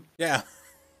Run. Yeah.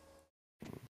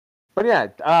 But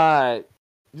yeah,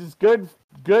 just good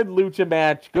lucha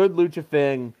match, good lucha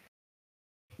thing.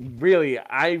 Really,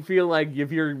 I feel like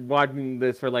if you're watching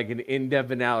this for an in-depth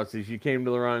analysis, you came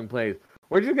to the wrong place.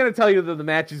 We're just gonna tell you that the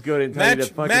match is good and tell you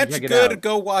to fucking check it out. Match good,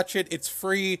 go watch it. It's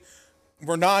free.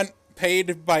 We're not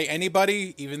paid by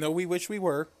anybody, even though we wish we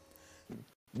were.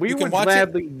 We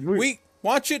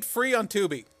watch it free on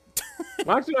Tubi.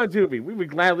 Watch it on Tubi. We would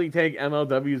gladly take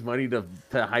MLW's money to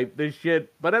hype this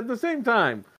shit, but at the same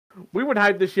time, we would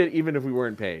hype this shit even if we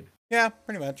weren't paid. Yeah,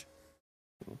 pretty much.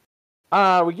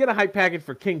 We get a hype package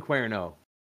for King Cuerno.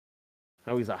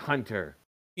 Oh, he's a hunter.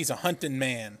 He's a hunting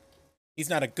man. He's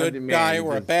not a good guy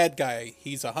or a bad guy.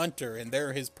 He's a hunter, and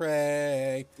they're his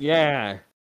prey. Yeah,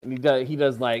 and he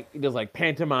does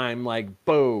pantomime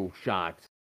bow shots.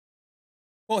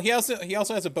 Well, he also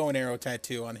has a bow and arrow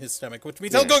tattoo on his stomach, which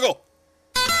means El Google.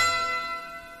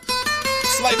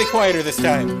 Slightly quieter this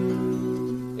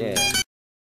time. Yeah.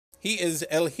 He is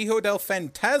El Hijo del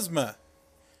Fantasma,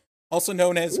 also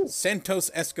known as Santos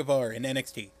Escobar in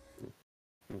NXT.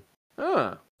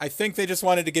 Huh. I think they just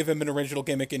wanted to give him an original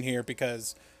gimmick in here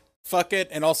because fuck it,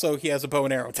 and also he has a bow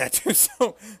and arrow tattoo,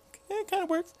 so it kind of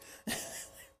works.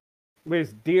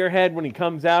 Where's Deerhead when he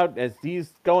comes out as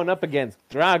he's going up against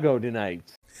Drago tonight?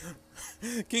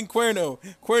 King Cuerno.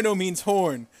 Cuerno means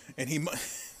horn, and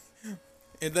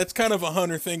and that's kind of a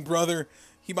hunter thing, brother.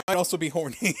 He might also be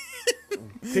horny.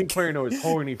 King Cuerno is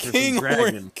horny for some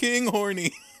dragon. King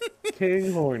horny.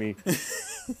 King horny.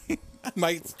 I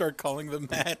might start calling them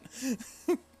that.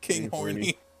 King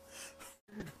horny.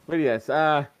 But yes,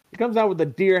 he comes out with a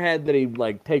deer head that he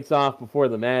like takes off before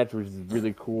the match, which is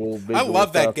really cool. I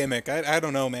love that gimmick. I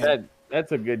don't know, man.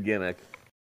 That's a good gimmick.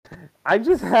 I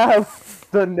just have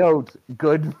the note,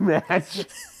 good match.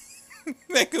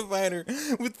 Mega Fighter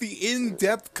with the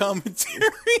in-depth commentary.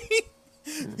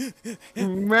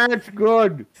 Match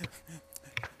good.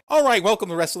 All right, welcome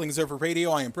to Wrestling Observer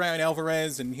Radio. I am Brian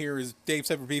Alvarez, and here is Dave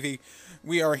Sempervive.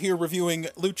 We are here reviewing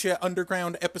Lucha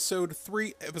Underground episode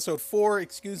 4,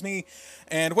 excuse me.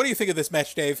 And what do you think of this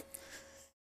match, Dave?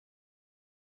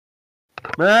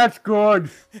 Match good.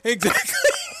 Exactly.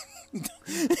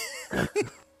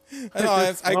 I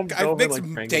mixed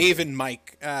like Dave and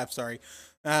Mike. Sorry.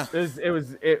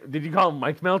 Did you call him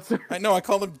Mike Meltzer? No, I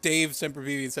called him Dave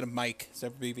Sempervive instead of Mike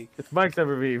Sempervive. It's Mike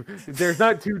Sempervive. There's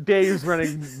not two Daves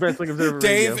running Wrestling Observer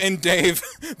Dave Radio. and Dave,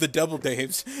 the double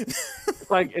Daves.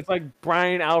 It's like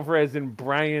Brian Alvarez and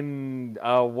Brian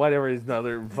whatever his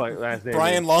other last name.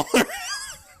 Brian Lawler.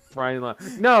 Brian Lawler.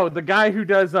 No, the guy who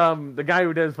does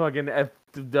fucking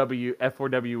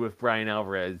F4W with Brian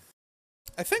Alvarez.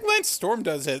 I think Lance Storm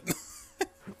does it.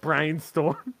 Brian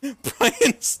Storm.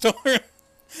 Brian Storm.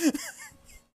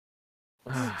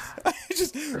 I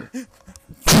just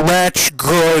match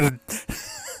good.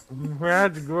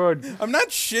 Match good. I'm not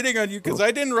shitting on you because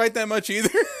I didn't write that much either.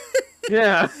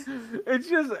 Yeah, it's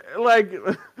just like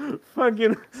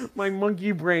fucking my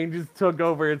monkey brain just took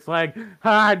over. It's like,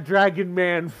 Dragon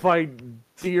Man fight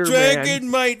Deer Dragon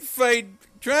Man.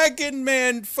 Dragon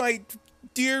Man fight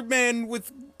Deer Man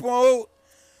with bow.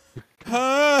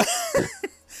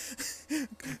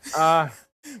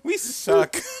 We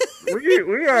suck.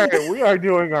 we are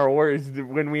doing our worst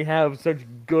when we have such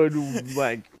good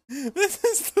like. This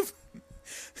is the.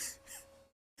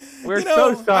 We're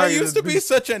so sorry. I used to be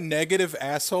such a negative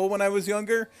asshole when I was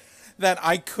younger that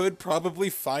I could probably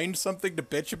find something to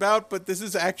bitch about, but this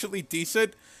is actually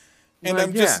decent. And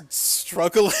I'm just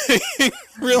struggling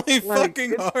really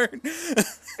fucking hard.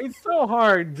 It's so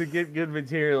hard to get good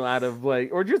material out of,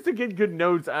 or just to get good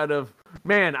notes out of,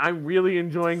 man, I'm really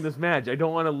enjoying this match. I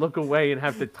don't want to look away and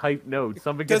have to type notes.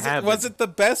 Something could happen. Was it the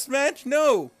best match?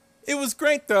 No. It was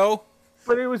great, though.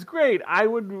 But it was great. I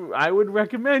would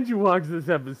recommend you watch this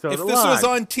episode. If this was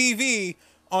on TV,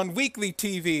 on weekly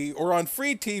TV, or on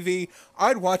free TV,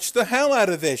 I'd watch the hell out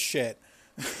of this shit.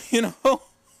 You know?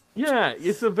 Yeah,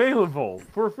 it's available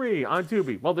for free on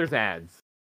Tubi. Well, there's ads.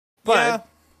 But,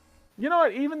 you know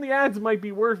what? Even the ads might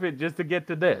be worth it just to get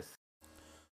to this.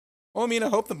 Well, I mean, I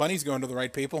hope the money's going to the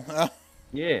right people.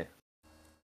 Yeah.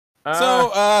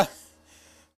 So,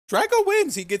 Drago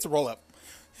wins. He gets a roll-up.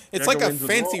 It's like a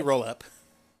fancy roll-up.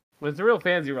 Well, it's a real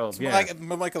fancy roll-up, yeah.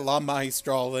 More like a La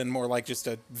Magistral and more like just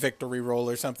a victory roll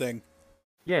or something.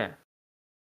 Yeah.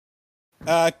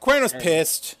 Cuerno's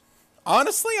pissed.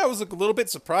 Honestly, I was a little bit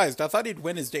surprised. I thought he'd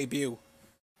win his debut.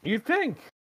 You'd think,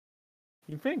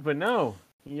 but no.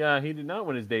 Yeah, he did not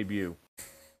win his debut.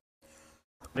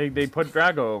 They put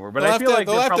Drago over, but I feel like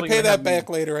they'll have to pay that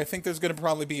back later. I think there's going to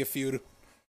probably be a feud.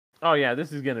 Oh yeah,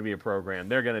 this is going to be a program.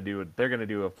 They're going to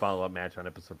do a follow-up match on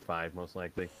episode 5, most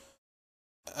likely.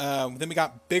 Then we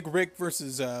got Big Rick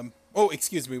versus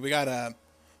we got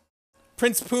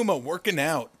Prince Puma working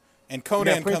out. And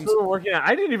Conan comes.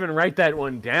 I didn't even write that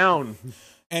one down.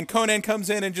 And Conan comes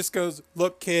in and just goes,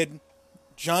 "Look, kid,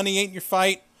 Johnny ain't your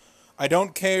fight. I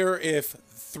don't care if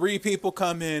 3 people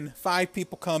come in, 5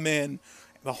 people come in,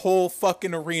 the whole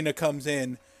fucking arena comes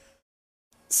in.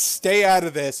 Stay out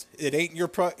of this. It ain't your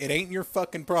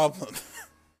fucking problem."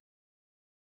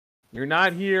 You're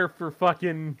not here for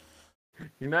fucking.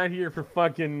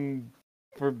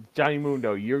 For Johnny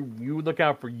Mundo, you look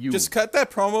out for you. Just cut that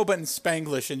promo, but in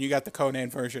Spanglish, and you got the Conan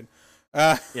version.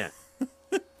 Yeah,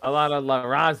 a lot of La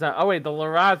Raza. Oh wait, the La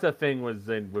Raza thing was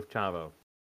with Chavo.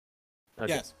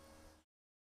 Okay.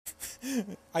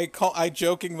 Yes. I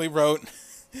jokingly wrote,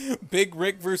 "Big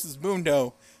Rick versus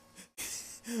Mundo,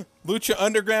 Lucha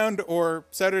Underground or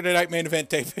Saturday Night Main Event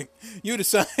taping. You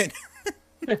decide."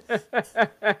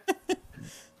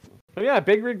 But yeah,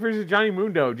 Big Rick versus Johnny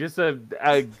Mundo, just a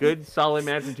good solid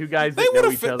match with 2 guys that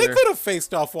know each other. They could have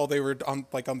faced off while they were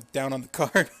down on the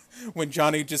card when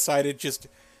Johnny decided you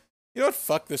know what,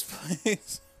 fuck this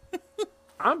place.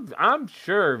 I'm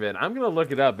sure of it. I'm gonna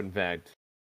look it up. In fact,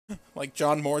 like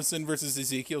John Morrison versus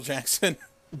Ezekiel Jackson.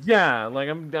 Yeah, like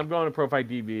I'm going to Pro Fight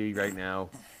TV right now.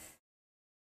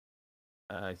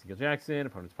 Ezekiel Jackson,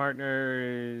 opponent's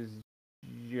partners,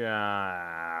 Johnny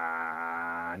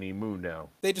Mundo.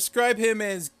 They describe him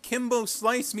as Kimbo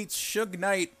Slice meets Suge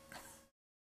Knight.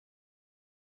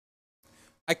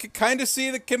 I could kind of see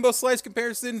the Kimbo Slice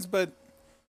comparisons, but...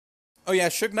 Oh yeah,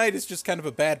 Suge Knight is just kind of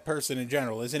a bad person in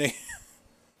general, isn't he?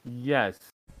 Yes.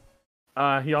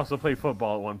 He also played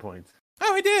football at one point.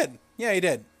 Oh, he did. Yeah, he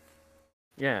did.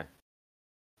 Yeah.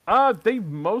 They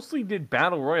mostly did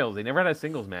battle royals. They never had a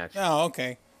singles match. Oh,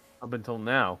 okay. Up until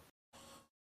now.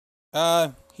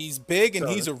 He's big and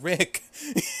he's a Rick.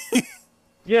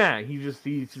 Yeah, he's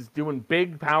just doing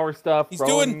big power stuff. He's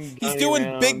doing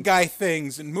big guy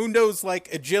things, and Mundo's like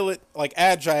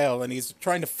agile, and he's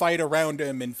trying to fight around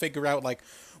him and figure out like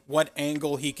what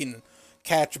angle he can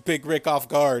catch Big Rick off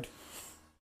guard.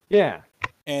 Yeah.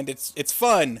 And it's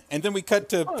fun. And then we cut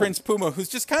to Prince Puma, who's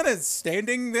just kind of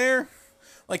standing there.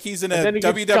 Like he's in a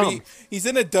WWE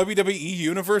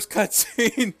Universe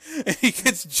cutscene, and he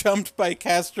gets jumped by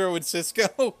Castro and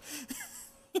Cisco.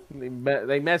 They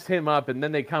mess him up, and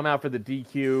then they come out for the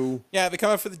DQ. Yeah, they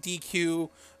come out for the DQ.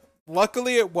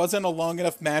 Luckily, it wasn't a long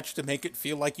enough match to make it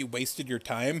feel like you wasted your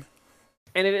time.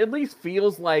 And it at least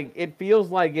feels like it's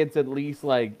at least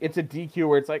like it's a DQ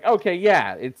where it's like, okay,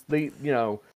 yeah, it's the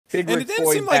Big Rick. It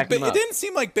didn't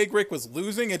seem like Big Rick was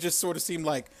losing. It just sort of seemed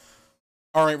like,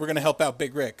 all right, we're gonna help out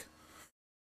Big Rick.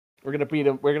 We're gonna beat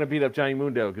him. We're gonna beat up Johnny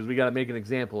Mundo because we gotta make an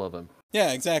example of him.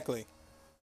 Yeah, exactly.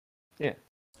 Yeah.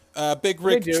 Big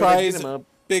Rick tries the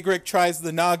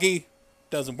Nagi,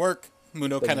 doesn't work.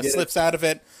 Mundo kind of slips out of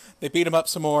it. They beat him up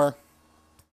some more.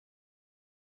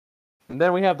 And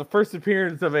then we have the first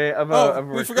appearance of a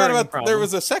we forgot about problem. There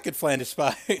was a second Flanders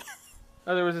spy.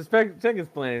 Oh, there was a second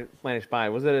Flanders spy.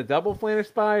 Was it a double Flanders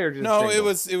spy or just no? single?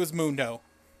 It was Mundo.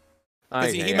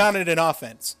 Because he mounted an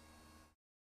offense.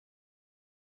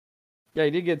 Yeah,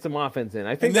 he did get some offense in.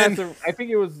 I think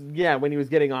it was when he was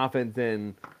getting offense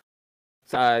in.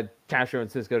 Castro and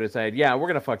Cisco decided, yeah, we're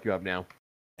gonna fuck you up now.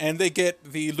 And they get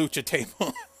the lucha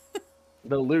table.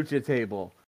 The lucha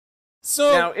table.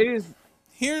 So now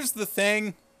here's the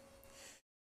thing.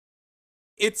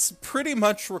 It's pretty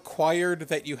much required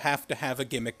that you have to have a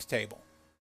gimmicked table.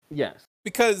 Yes.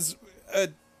 Because a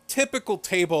typical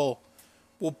table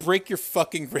will break your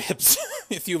fucking ribs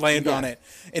if you land on it.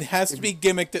 It has to be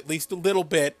gimmicked at least a little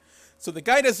bit so the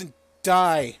guy doesn't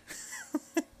die.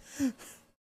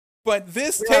 But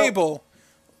this table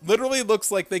literally looks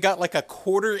like they got like a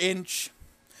quarter-inch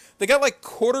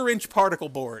particle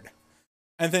board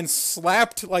and then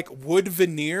slapped like wood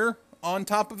veneer on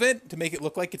top of it to make it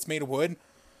look like it's made of wood.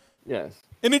 Yes.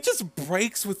 And it just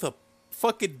breaks with a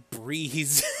fucking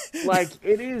breeze. Like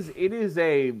it is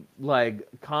a like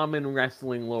common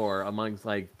wrestling lore amongst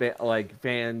like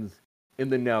fans in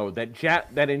the know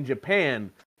that in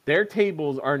Japan their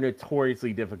tables are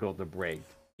notoriously difficult to break.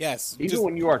 Yes. Even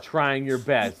when you are trying your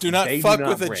best. Do not fuck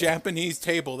with a Japanese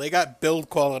table. They got build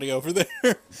quality over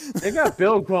there.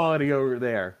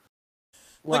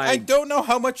 Like, I don't know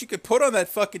how much you could put on that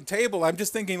fucking table. I'm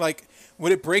just thinking, like,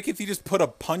 would it break if you just put a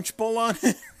punch bowl on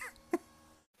it?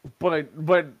 But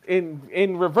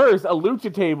in reverse, a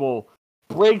lucha table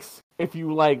breaks if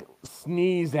you, like,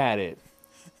 sneeze at it.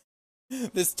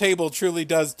 This table truly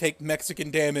does take Mexican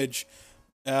damage.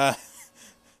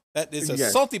 That is a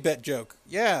salty bet joke.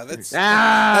 Yeah, that's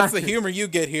the humor you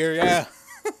get here. Yeah.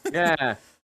 Yeah.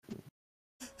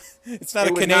 It's not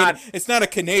a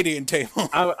Canadian table.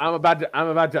 I'm about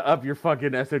to up your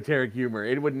fucking esoteric humor.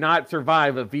 It would not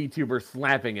survive a VTuber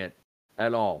slapping it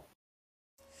at all.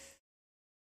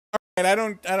 All right, I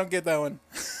don't get that one.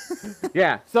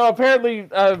 Yeah. So apparently,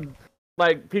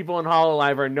 like people in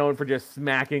Hololive are known for just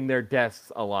smacking their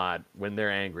desks a lot when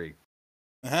they're angry.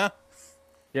 Uh-huh.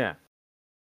 Yeah.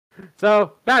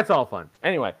 So that's all fun.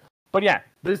 Anyway, but yeah,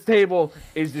 this table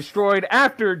is destroyed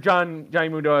after Johnny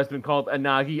Mundo has been called a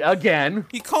Nagi again.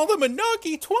 He called him a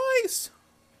Nagi twice.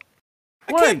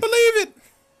 I can't believe it.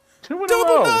 Double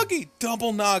Nagi.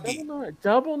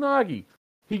 Double Nagi.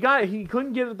 He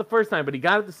couldn't get it the first time, but he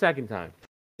got it the second time.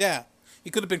 Yeah, he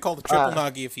could have been called a triple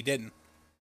Nagi if he didn't.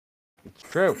 It's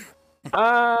true.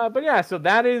 But yeah, so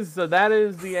that is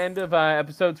the end of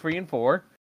episodes 3 and 4.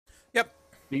 Yep.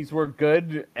 These were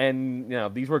good, and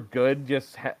these were good,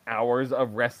 just hours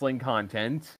of wrestling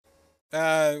content.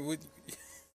 Good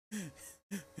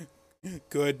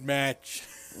match.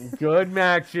 Good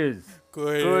matches.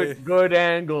 Good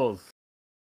angles.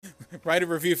 Write a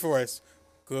review for us.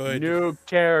 Good. New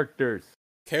characters.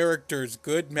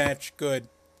 Good match. Good.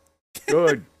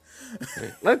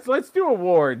 Let's do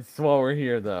awards while we're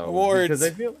here, though. Awards. Because I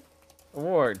feel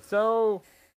awards. So,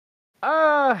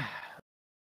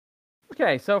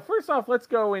 Okay, so first off, let's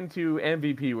go into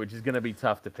MVP, which is going to be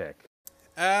tough to pick.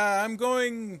 I'm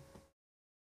going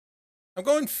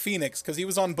Phoenix because he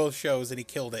was on both shows and he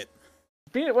killed it.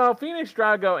 Well, Phoenix,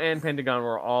 Drago, and Pentagon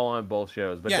were all on both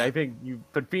shows, but Yeah. I think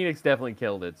but Phoenix definitely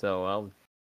killed it, so I'll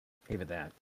give it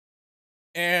that.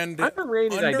 And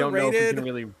Underrated, I don't know if we can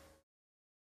really.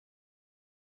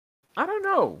 I don't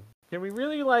know. Can we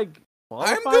really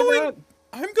qualify that?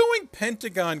 I'm going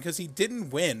Pentagon because he didn't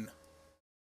win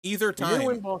either He didn't time,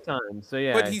 win both times, so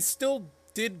yeah. but he still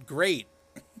did great.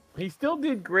 He still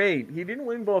did great. He didn't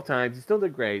win both times. He still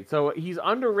did great. So he's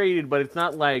underrated, but it's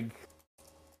not like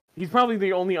he's probably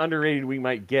the only underrated we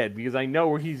might get because I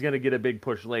know he's going to get a big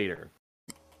push later.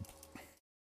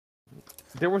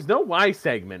 There was no Y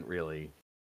segment really.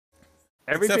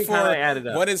 Everything kind of added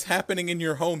up. What is happening in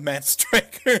your home, Matt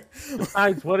Striker?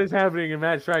 Besides what is happening in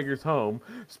Matt Striker's home.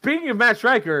 Speaking of Matt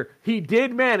Striker, he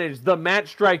did manage the Matt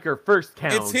Striker first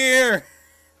count. It's here.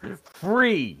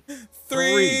 Free.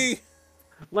 Three.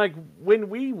 Like, when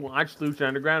we watched Lucha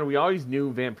Underground, we always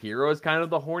knew Vampiro was kind of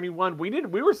the horny one. We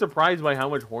were surprised by how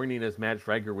much horniness Matt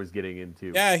Striker was getting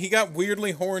into. Yeah, he got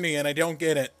weirdly horny, and I don't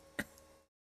get it.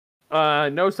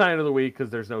 No sign of the week,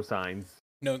 because there's no signs.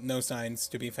 No signs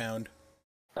to be found.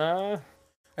 Uh,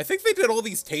 I think they did all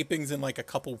these tapings in like a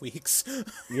couple weeks.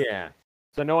 yeah.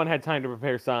 So no one had time to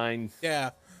prepare signs. Yeah.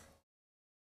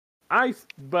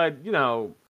 But,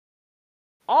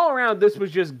 all around, this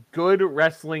was just good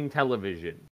wrestling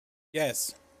television.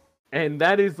 Yes. And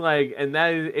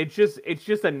it's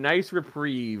just a nice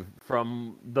reprieve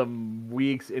from the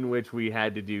weeks in which we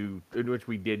did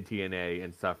TNA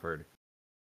and suffered.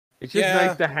 It's just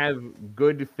nice to have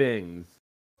good things.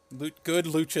 Good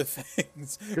lucha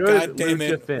things. Good God damn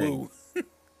lucha it. things. Woo.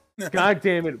 God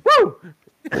damn it. Woo!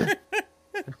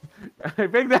 I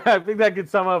think that could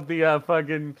sum up the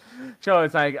fucking show.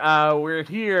 It's like we're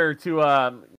here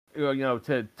to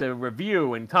to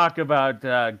review and talk about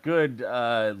good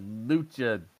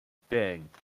lucha thing.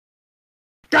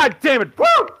 God damn it!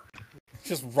 Woo!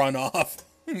 Just run off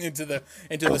into the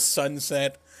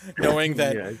sunset, knowing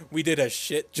that we did a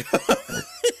shit job.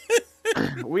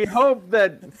 We hope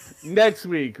that next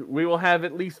week we will have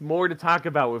at least more to talk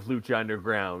about with Lucha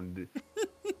Underground.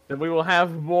 That we will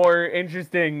have more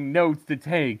interesting notes to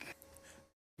take.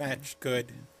 Match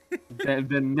good.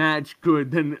 Than match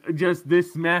good. Than just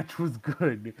this match was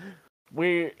good.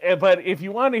 But if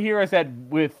you want to hear us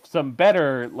with some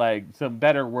better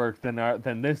work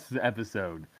than this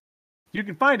episode, you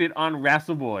can find it on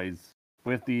Wrestle Boys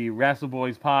with the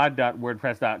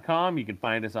wrestleboyspod.wordpress.com. You can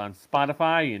find us on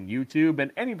Spotify and YouTube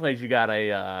and any place you got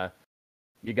a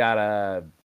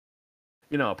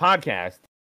podcast.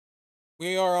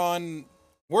 We are on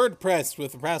WordPress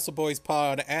with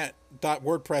wrestleboyspod at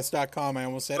 .wordpress.com. I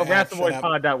almost said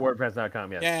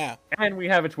wrestleboyspod.wordpress.com, yes. Yeah. And we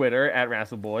have a Twitter at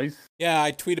wrestleboys. Yeah,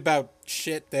 I tweet about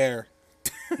shit there.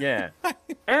 Yeah.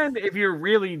 And if you're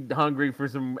really hungry for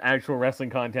some actual wrestling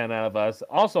content out of us,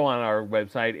 also on our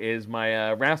website is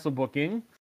my wrestle booking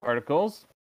articles.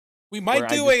 We might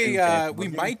do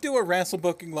a wrestle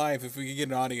booking live if we can get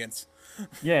an audience.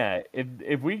 Yeah,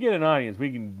 if we get an audience,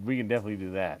 we can definitely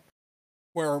do that.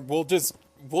 Where we'll just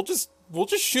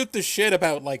shoot the shit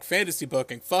about like fantasy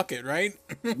booking. Fuck it, right?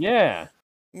 Yeah.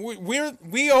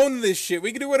 We own this shit.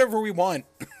 We can do whatever we want.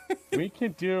 We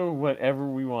can do whatever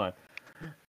we want.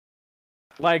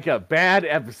 Like a bad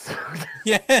episode.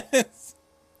 Yes.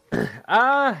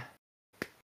 But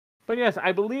yes,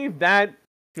 I believe that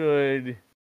should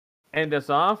end us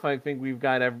off. I think we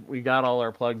got all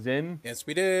our plugs in. Yes,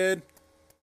 we did.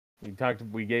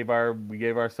 We gave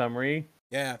our summary.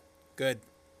 Yeah, good.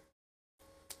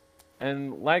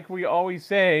 And like we always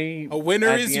say, a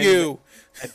winner is you.